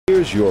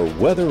Here's your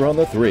weather on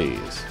the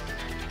 3s.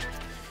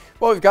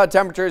 Well, we've got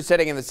temperatures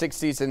sitting in the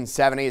 60s and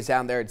 70s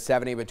down there at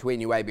 70 between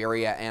New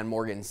Iberia and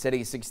Morgan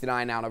City,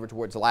 69 out over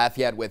towards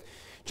Lafayette with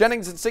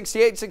Jennings at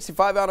 68,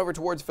 65 out over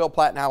towards Phil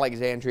Platte and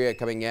Alexandria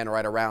coming in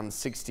right around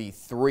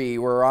 63.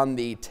 We're on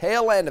the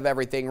tail end of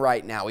everything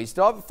right now. We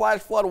still have a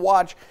flash flood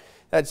watch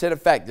that's in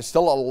effect. There's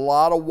still a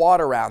lot of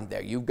water out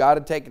there. You've got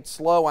to take it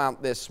slow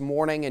out this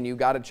morning, and you've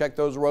got to check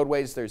those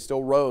roadways. There's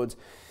still roads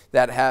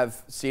that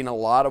have seen a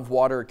lot of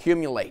water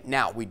accumulate.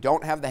 Now, we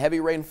don't have the heavy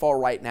rainfall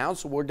right now,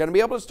 so we're going to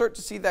be able to start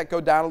to see that go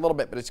down a little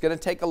bit, but it's going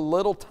to take a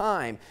little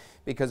time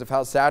because of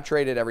how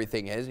saturated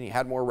everything is, and you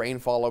had more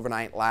rainfall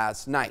overnight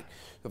last night.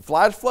 The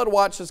flash flood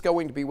watch is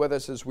going to be with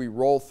us as we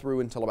roll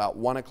through until about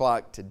 1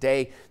 o'clock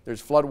today. There's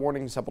flood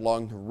warnings up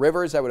along the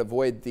rivers. I would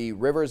avoid the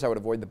rivers. I would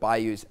avoid the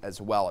bayous as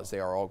well, as they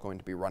are all going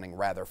to be running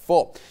rather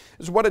full.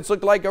 This is what it's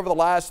looked like over the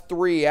last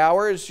 3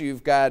 hours.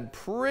 You've got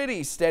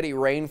pretty steady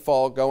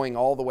rainfall going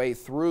all the way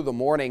through the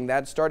morning.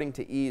 That's starting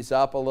to ease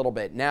up a little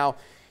bit now.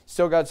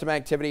 Still got some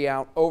activity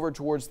out over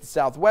towards the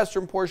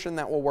southwestern portion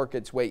that will work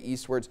its way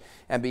eastwards,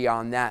 and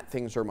beyond that,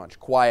 things are much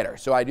quieter.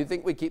 So I do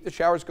think we keep the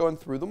showers going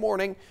through the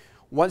morning.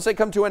 Once they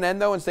come to an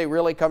end, though, once they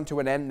really come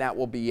to an end, that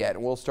will be it.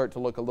 And we'll start to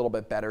look a little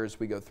bit better as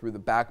we go through the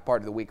back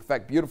part of the week. In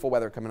fact, beautiful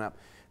weather coming up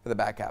for the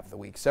back half of the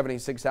week.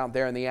 76 out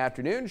there in the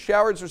afternoon.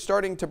 Showers are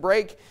starting to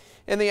break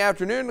in the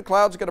afternoon. The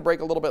clouds are going to break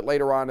a little bit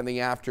later on in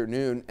the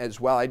afternoon as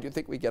well. I do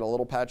think we get a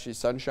little patchy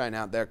sunshine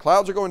out there.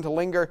 Clouds are going to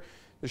linger.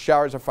 The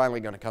showers are finally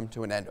going to come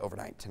to an end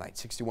overnight tonight.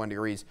 61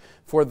 degrees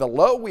for the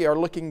low. We are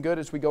looking good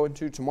as we go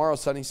into tomorrow.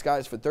 Sunny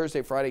skies for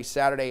Thursday, Friday,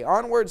 Saturday,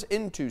 onwards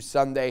into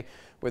Sunday,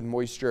 with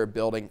moisture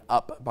building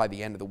up by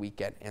the end of the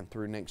weekend and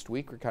through next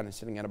week. We're kind of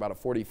sitting at about a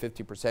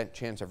 40–50%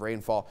 chance of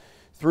rainfall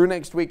through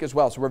next week as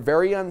well. So we're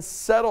very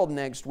unsettled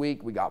next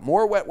week. We got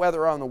more wet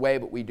weather on the way,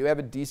 but we do have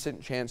a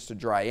decent chance to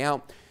dry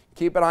out.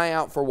 Keep an eye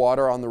out for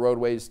water on the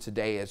roadways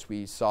today, as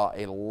we saw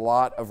a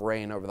lot of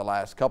rain over the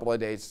last couple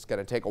of days. It's going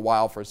to take a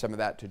while for some of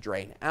that to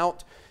drain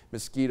out.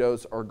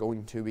 Mosquitoes are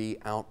going to be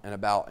out and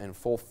about in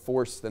full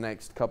force the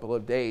next couple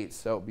of days,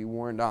 so be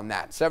warned on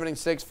that.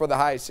 76 for the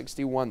high,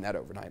 61 that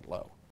overnight low.